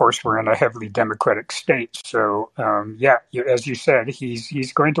 And of course, we're in a heavily Democratic state. So, as you said,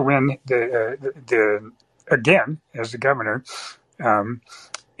 he's going to win the again as the governor, and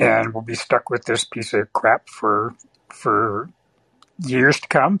we'll be stuck with this piece of crap for years to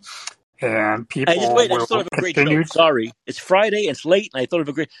come. And people I just thought of a great joke. Sorry, it's Friday, it's late, and I thought of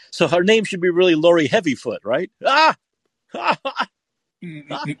a great. So her name should be really Lori Heavyfoot, right? Yeah,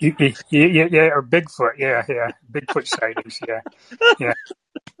 or Bigfoot, yeah, Bigfoot sightings, yeah.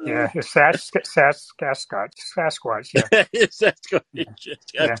 Sasquatch, yeah. Sasquatch,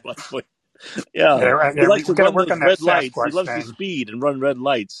 yeah. He likes to run those red lights. He loves to speed and run red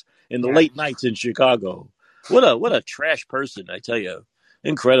lights in the late nights in Chicago. What a trash person, I tell you.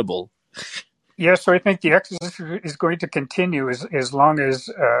 Incredible. Yeah, so I think the exodus is going to continue as long as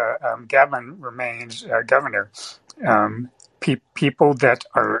Gavin remains governor. People that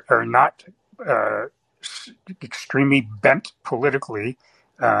are not extremely bent politically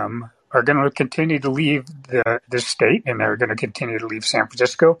are going to continue to leave the state, and they're going to continue to leave San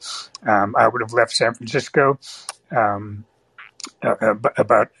Francisco. I would have left San Francisco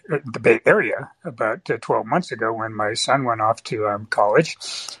about the Bay Area about 12 months ago when my son went off to college,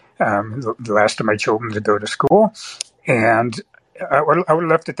 the last of my children to go to school. And I would have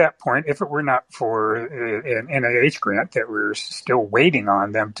left at that point if it were not for an NIH grant that we're still waiting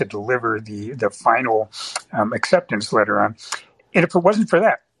on them to deliver the final acceptance letter on. And if it wasn't for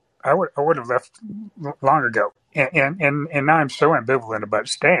that, I would have left long ago. And now I'm so ambivalent about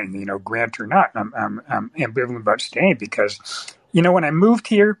staying, grant or not. I'm ambivalent about staying because, when I moved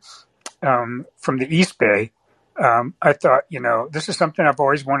here from the East Bay, I thought, this is something I've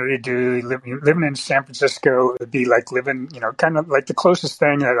always wanted to do. Living in San Francisco would be like living, kind of like the closest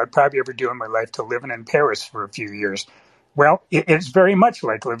thing that I'd probably ever do in my life to living in Paris for a few years. Well, it's very much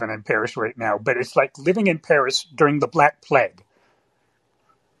like living in Paris right now, but it's like living in Paris during the Black Plague.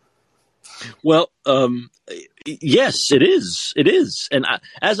 Well, yes, it is. It is. And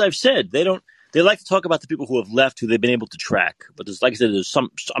as I've said, they like to talk about the people who have left who they've been able to track. But like I said,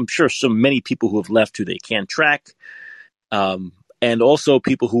 I'm sure so many people who have left who they can't track. And also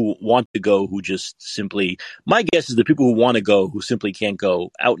people who want to go who just simply, my guess is the people who want to go who simply can't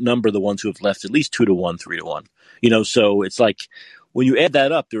go outnumber the ones who have left at least 2-1, 3-1. So it's like when you add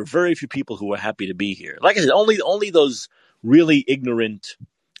that up, there are very few people who are happy to be here. Like I said, only those really ignorant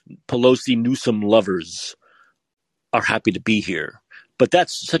Pelosi Newsom lovers are happy to be here. But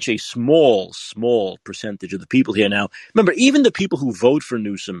that's such a small percentage of the people here now. Remember, even the people who vote for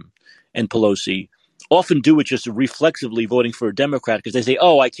Newsom and Pelosi often do it just reflexively voting for a Democrat because they say,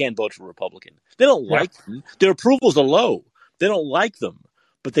 oh, I can't vote for a Republican. They don't like them. Their approvals are low. They don't like them,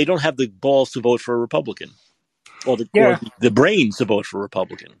 but they don't have the balls to vote for a Republican or the brains to vote for a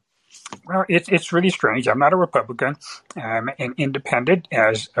Republican. Well, it's really strange. I'm not a Republican. I'm an independent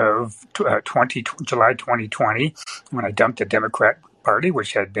as of July 2020, when I dumped the Democrat Party,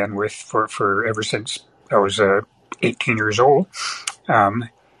 which I'd been with for ever since I was 18 years old.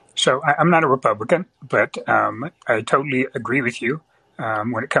 So I'm not a Republican, but I totally agree with you.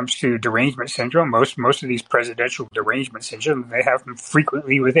 When it comes to derangement syndrome, most of these presidential derangement syndrome, they have them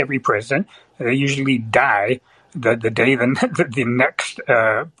frequently with every president. They usually die the day the next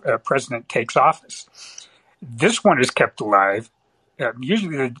president takes office. This one is kept alive.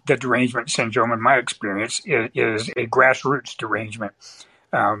 Usually the derangement syndrome, in my experience, is a grassroots derangement.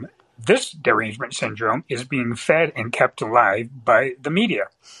 This derangement syndrome is being fed and kept alive by the media.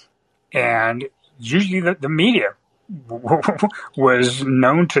 And usually the media was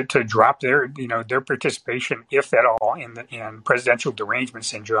known to drop their participation, if at all, in presidential derangement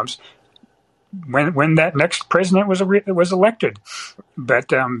syndromes when that next president was elected. But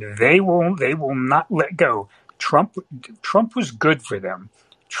they will not let go. Trump was good for them.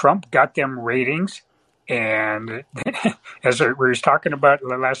 Trump got them ratings, and as we were talking about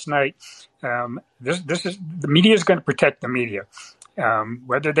last night, this is the media is going to protect the media.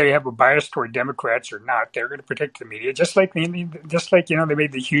 Whether they have a bias toward Democrats or not, they're going to protect the media. Just like they made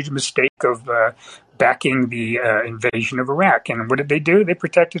the huge mistake of backing the invasion of Iraq. And what did they do? They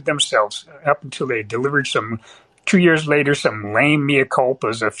protected themselves up until they delivered 2 years later, some lame mea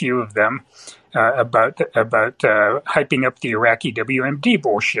culpas, a few of them, about hyping up the Iraqi WMD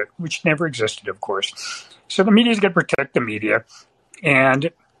bullshit, which never existed, of course. So the media is going to protect the media,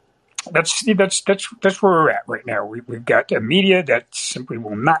 and that's where we're at right now. We've got a media that simply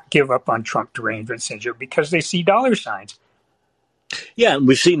will not give up on Trump derangement syndrome because they see dollar signs. Yeah, and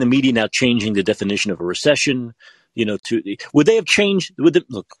we've seen the media now changing the definition of a recession. Would they have changed?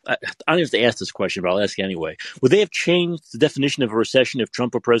 Look, I don't have to ask this question, but I'll ask you anyway. Would they have changed the definition of a recession if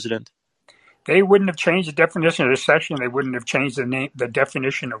Trump were president? They wouldn't have changed the definition of recession. They wouldn't have changed the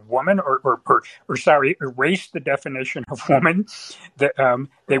definition of woman, or erased the definition of woman.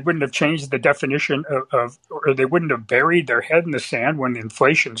 They wouldn't have changed the definition or they wouldn't have buried their head in the sand when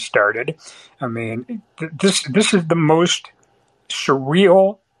inflation started. I mean, this is the most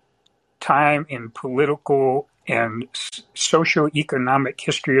surreal time in political and socioeconomic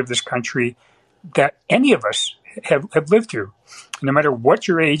history of this country that any of us have lived through. No matter what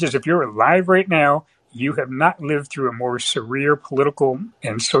your age is, if you're alive right now, you have not lived through a more surreal political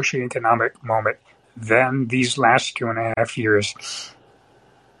and socioeconomic moment than these last 2.5 years.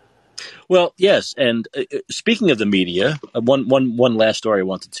 Well, yes, and speaking of the media, one last story I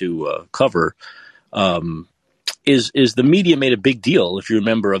wanted to cover is the media made a big deal, if you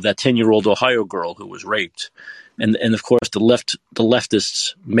remember, of that 10-year-old Ohio girl who was raped. And of course the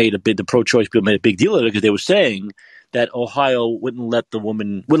leftists the pro-choice people made a big deal of it because they were saying that Ohio wouldn't let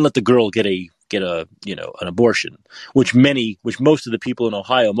the girl get an abortion, which most of the people in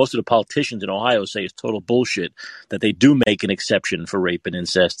Ohio, most of the politicians in Ohio say is total bullshit, that they do make an exception for rape and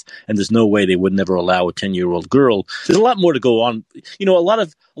incest, and there's no way they would never allow a 10-year-old girl. There's a lot more to go on. A lot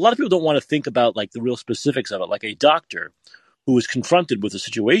of people don't want to think about like the real specifics of it, like a doctor who is confronted with a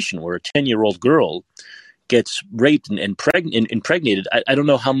situation where a 10-year-old girl gets raped and impregnated. I don't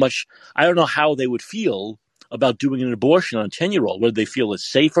know how they would feel about doing an abortion on a 10-year-old, whether they feel it's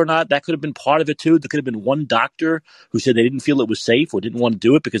safe or not. That could have been part of it too. There could have been one doctor who said they didn't feel it was safe or didn't want to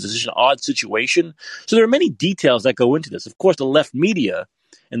do it because it's such an odd situation. So there are many details that go into this. Of course, the left media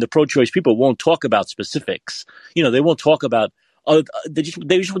and the pro-choice people won't talk about specifics. They won't talk about, They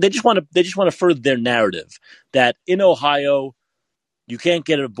just want to further their narrative that in Ohio you can't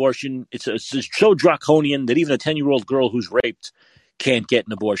get an abortion. It's so draconian that even a 10-year-old girl who's raped can't get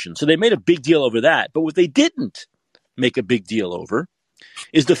an abortion. So they made a big deal over that. But what they didn't make a big deal over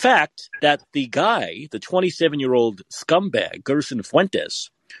is the fact that the guy, the 27-year-old scumbag, Gerson Fuentes,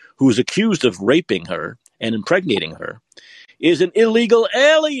 who is accused of raping her and impregnating her, is an illegal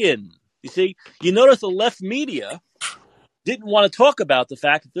alien. You see, you notice the left media didn't want to talk about the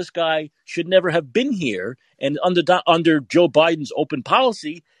fact that this guy should never have been here, and under Joe Biden's open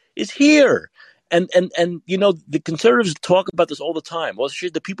policy is here. And the conservatives talk about this all the time. Well,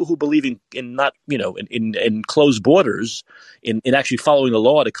 the people who believe in not in closed borders, in actually following the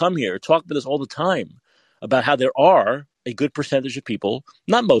law to come here, talk about this all the time about how there are a good percentage of people,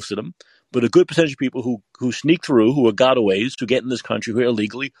 not most of them, but a good percentage of people who sneak through, who are gotaways, who get in this country, who are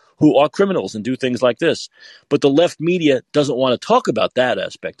illegally, who are criminals and do things like this. But the left media doesn't want to talk about that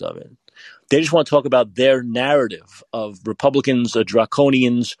aspect of it. They just want to talk about their narrative of Republicans,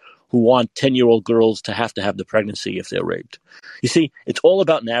 draconians who want 10-year-old girls to have the pregnancy if they're raped. You see, it's all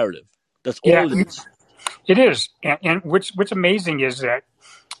about narrative. That's all it is. It is. And what's amazing is that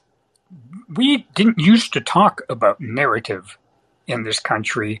we didn't used to talk about narrative in this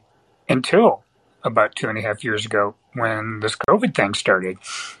country until about 2.5 years ago when this COVID thing started.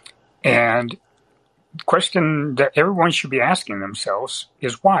 And the question that everyone should be asking themselves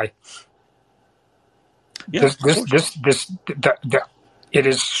is why? Yeah, it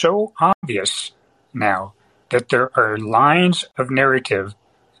is so obvious now that there are lines of narrative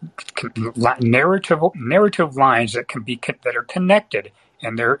lines that are connected,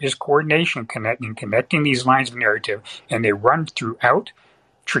 and there is coordination connecting these lines of narrative, and they run throughout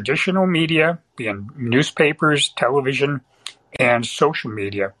traditional media, being newspapers, television, and social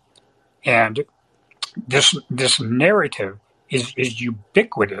media. And this narrative is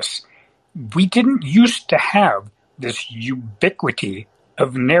ubiquitous. We didn't used to have this ubiquity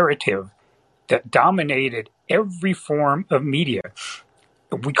of narrative that dominated every form of media.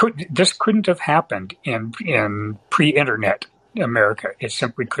 This couldn't have happened in pre-internet America. It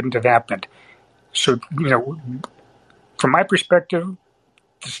simply couldn't have happened. So, from my perspective,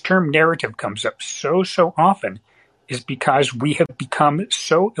 this term narrative comes up so often is because we have become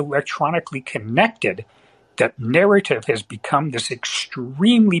so electronically connected that narrative has become this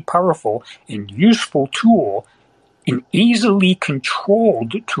extremely powerful and useful tool, an easily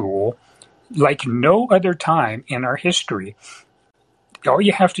controlled tool like no other time in our history. All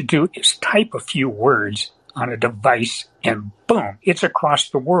you have to do is type a few words on a device and boom, it's across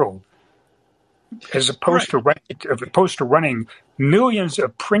the world. As opposed to running millions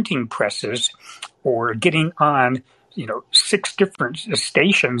of printing presses or getting on 6 different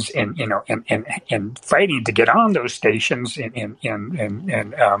stations and fighting to get on those stations in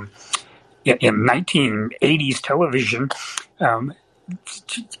 1980s television.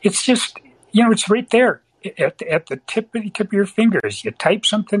 It's just it's right there at the tip of your fingers. You type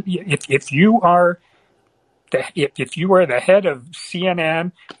something. If you are the head of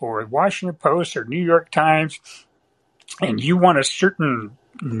CNN or Washington Post or New York Times, and you want a certain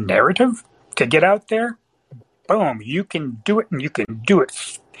narrative to get out there, boom, you can do it, and you can do it.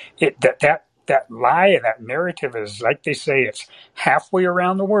 That lie and that narrative is, like they say, it's halfway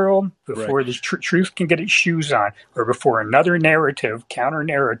around the world before the truth can get its shoes on, or before another narrative, counter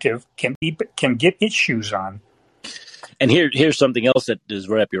narrative, can get its shoes on. And here's something else that is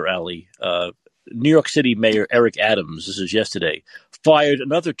right up your alley. New York City Mayor Eric Adams, this is yesterday, fired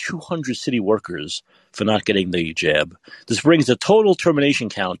another 200 city workers for not getting the jab. This brings the total termination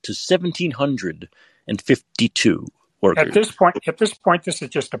count to 1,752 workers. At this point, this is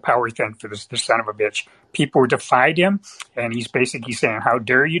just a power thing for this son of a bitch. People defied him, and he's basically saying, "How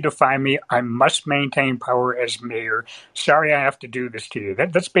dare you defy me? I must maintain power as mayor. Sorry, I have to do this to you."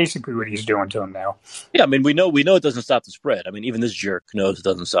 That's basically what he's doing to him now. Yeah, I mean, we know it doesn't stop the spread. I mean, even this jerk knows it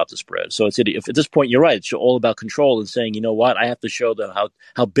doesn't stop the spread. So if at this point you're right, it's all about control and saying, you know what, I have to show them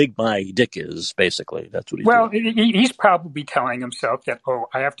how big my dick is. Basically, that's what he's doing. He's probably telling himself that,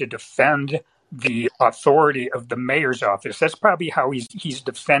 I have to defend the authority of the mayor's office. That's probably how he's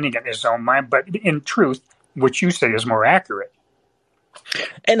defending it in his own mind. But in truth, what you say is more accurate.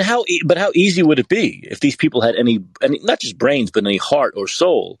 And how easy would it be if these people had any not just brains, but any heart or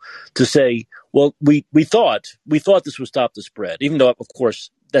soul to say, well, we thought this would stop the spread, even though, of course,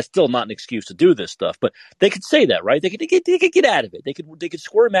 that's still not an excuse to do this stuff. But they could say that, right? They could get out of it. They could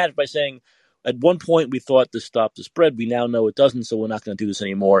squirm out of it by saying, at one point, we thought this stopped the spread. We now know it doesn't, so we're not going to do this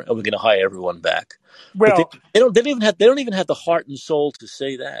anymore, and we're going to hire everyone back. Well, but they don't even have the heart and soul to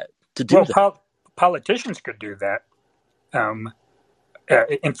say that. Politicians could do that. um,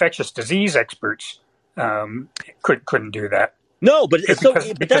 infectious disease experts couldn't do that. No, but it's so.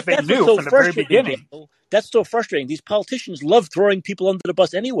 But Because they that's what's knew so from the very frustrating, beginning. Daniel. That's so frustrating. These politicians love throwing people under the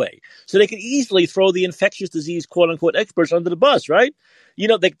bus anyway, so they can easily throw the infectious disease "quote unquote" experts under the bus, right? You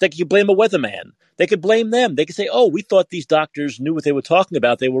know, they could blame a weatherman. They could blame them. They could say, "Oh, we thought these doctors knew what they were talking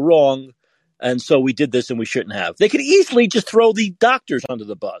about. They were wrong, and so we did this, and we shouldn't have." They could easily just throw the doctors under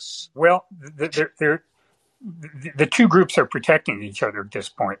the bus. Well, the two groups are protecting each other at this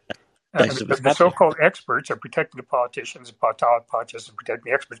point. The so-called experts are protecting the politicians, and politicians are protecting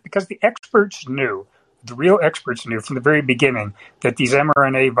the experts, because the experts knew, the real experts knew from the very beginning that these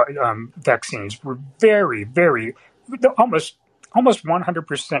mRNA vaccines were very, very, almost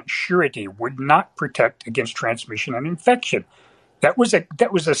 100% surety would not protect against transmission and infection. That was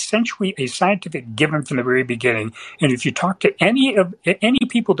essentially a scientific given from the very beginning. And if you talk to any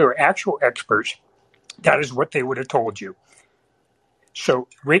people that are actual experts, that is what they would have told you. So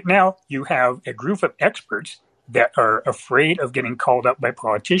right now you have a group of experts that are afraid of getting called up by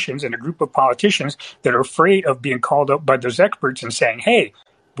politicians, and a group of politicians that are afraid of being called up by those experts and saying, hey,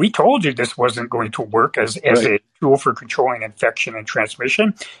 we told you this wasn't going to work as a tool for controlling infection and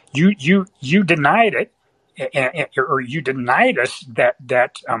transmission. You denied it. Or you denied us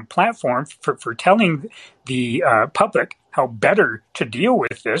that platform for telling the public how better to deal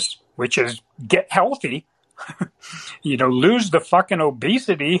with this, which is get healthy, lose the fucking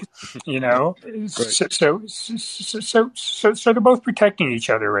obesity, Right. So they're both protecting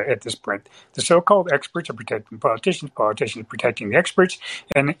each other at this point. The so-called experts are protecting politicians are protecting the experts,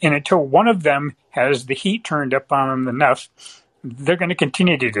 and until one of them has the heat turned up on them enough, they're going to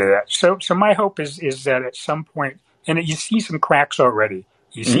continue to do that. So my hope is that at some point, and you see some cracks already.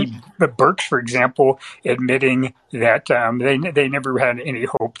 You see the Birx, for example, admitting that they never had any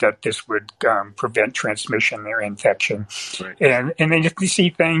hope that this would prevent transmission or infection. Right. And then you see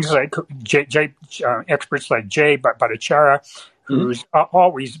things like experts like Jay Bhattacharya, who's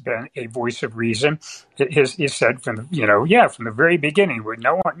always been a voice of reason. He said from the very beginning, where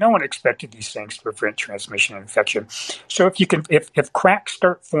no one expected these things to prevent transmission and infection. So if cracks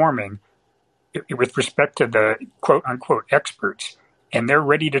start forming with respect to the quote unquote experts, and they're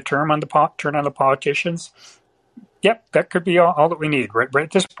ready to turn on the politicians, yep, that could be all that we need. Right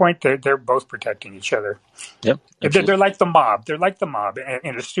at this point, they're both protecting each other. Yep, they're like the mob.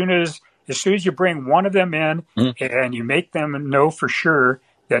 And as soon as you bring one of them in and you make them know for sure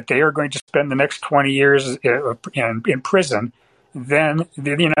that they are going to spend the next 20 years in prison, then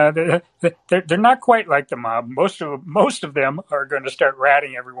they're not quite like the mob. Most of them are going to start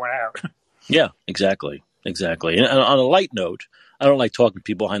ratting everyone out. Yeah, exactly. And on a light note, I don't like talking to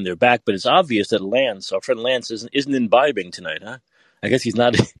people behind their back, but it's obvious that our friend Lance, isn't imbibing tonight, huh? I guess he's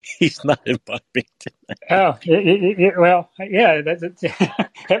not imbibing tonight. Oh, well, yeah.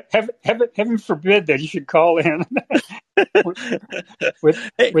 Heaven forbid that you should call in.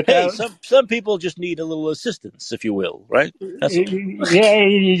 Some people just need a little assistance, if you will, right? Yeah,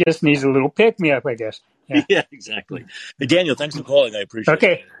 he just needs a little pick me up, I guess. Yeah, exactly. Hey, Daniel, thanks for calling. I appreciate it.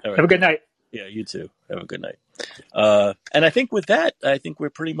 Okay, right. Have a good night. Yeah, you too. Have a good night. And I think with that,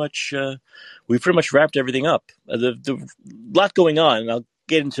 we've pretty much wrapped everything up. The lot going on, and I'll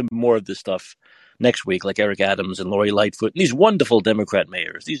get into more of this stuff next week, like Eric Adams and Lori Lightfoot, and these wonderful Democrat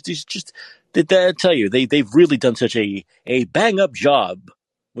mayors. These just, I tell you, they've really done such a bang up job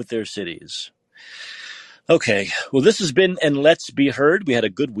with their cities. Okay, well, this has been And Let's Be Heard. We had a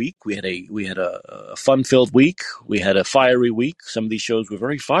good week. We had a fun-filled week. We had a fiery week. Some of these shows were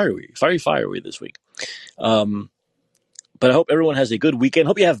very fiery this week. But I hope everyone has a good weekend.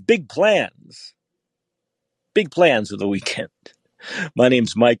 Hope you have big plans for the weekend. My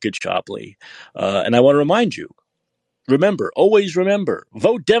name's Mike Goodchopley, and I want to remind you, always remember,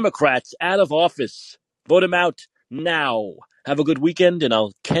 vote Democrats out of office. Vote them out now. Have a good weekend, and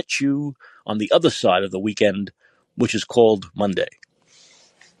I'll catch you on the other side of the weekend, which is called Monday.